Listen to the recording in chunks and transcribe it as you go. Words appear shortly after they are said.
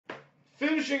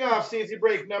Finishing off CNC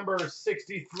break number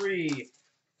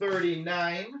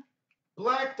 6339.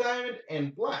 Black diamond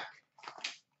and black.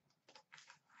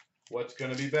 What's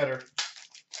going to be better?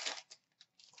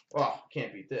 Oh,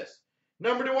 can't beat this.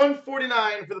 Number to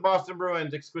 149 for the Boston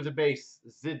Bruins. Exquisite base,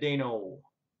 Zdeno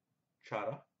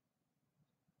Chara.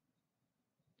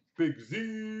 Big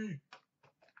Z.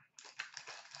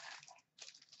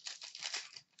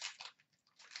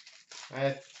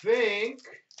 I think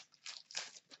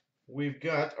we've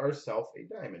got ourselves a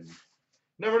diamond.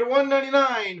 Number to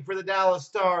 199 for the Dallas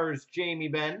Stars, Jamie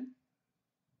Benn.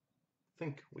 I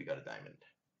think we got a diamond.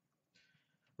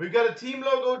 We've got a team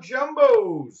logo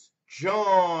jumbos,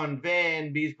 John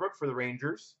Van Beesbrook for the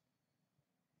Rangers.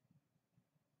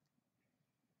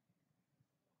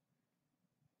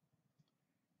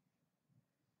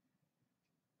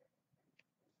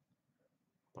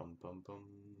 Bum, bum, bum.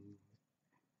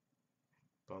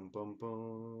 Bum, bum,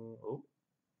 bum.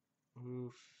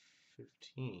 Oh,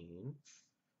 15.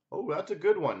 Oh, that's a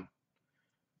good one.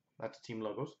 That's team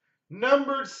logos.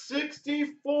 Number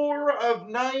 64 of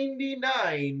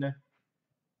 99.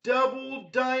 Double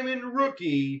diamond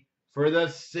rookie for the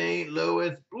St.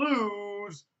 Louis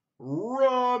Blues,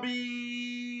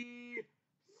 Robbie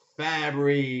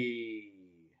Fabry.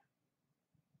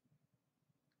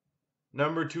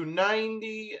 Number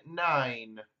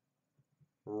 299,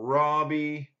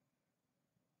 Robbie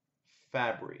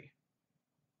Fabry.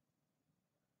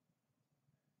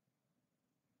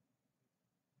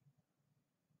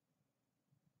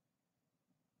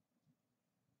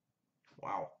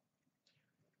 Wow.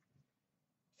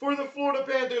 For the Florida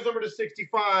Panthers, number to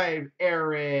 65,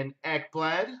 Aaron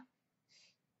Ekblad.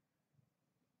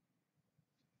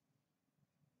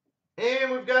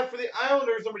 And we've got for the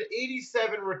Islanders, number to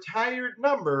 87, retired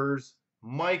numbers,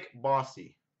 Mike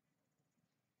Bossy.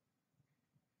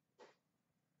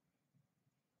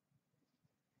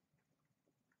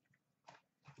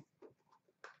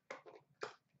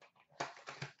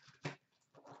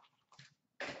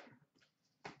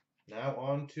 Now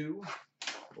on to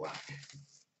black.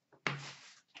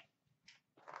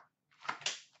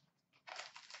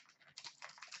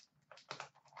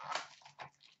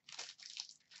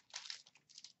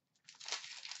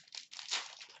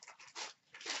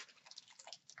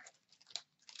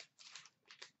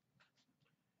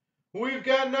 We've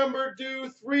got number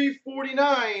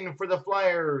 349 for the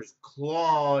Flyers,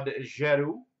 Claude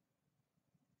Giroux.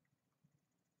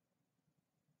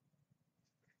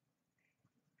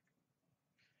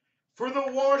 For the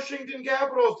Washington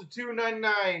Capitals, to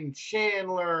 299,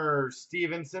 Chandler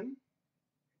Stevenson.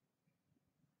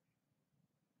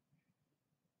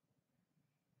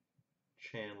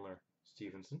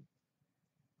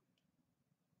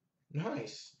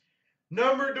 Nice.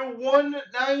 Number to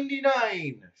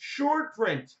 199, short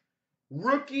print,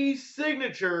 rookie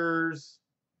signatures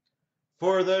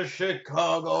for the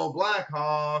Chicago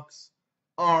Blackhawks,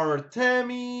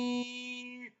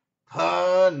 Artemi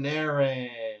Panarin.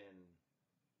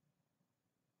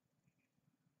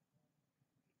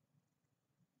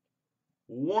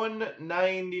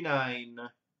 $199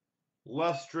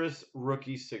 lustrous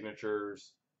rookie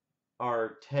signatures,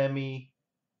 Artemi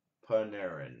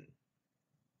Panarin.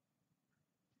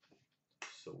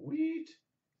 Sweet.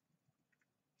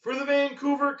 For the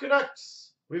Vancouver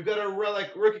Canucks, we've got a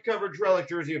rookie coverage relic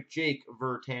jersey of Jake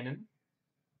Virtanen.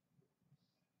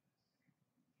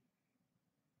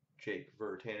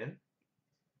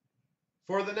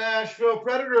 For the Nashville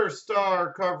Predators,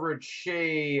 star coverage,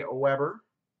 Shea Weber.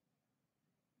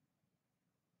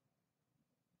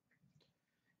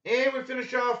 And we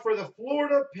finish off for the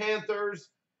Florida Panthers,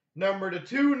 number to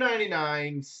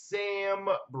 299, Sam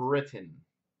Britton.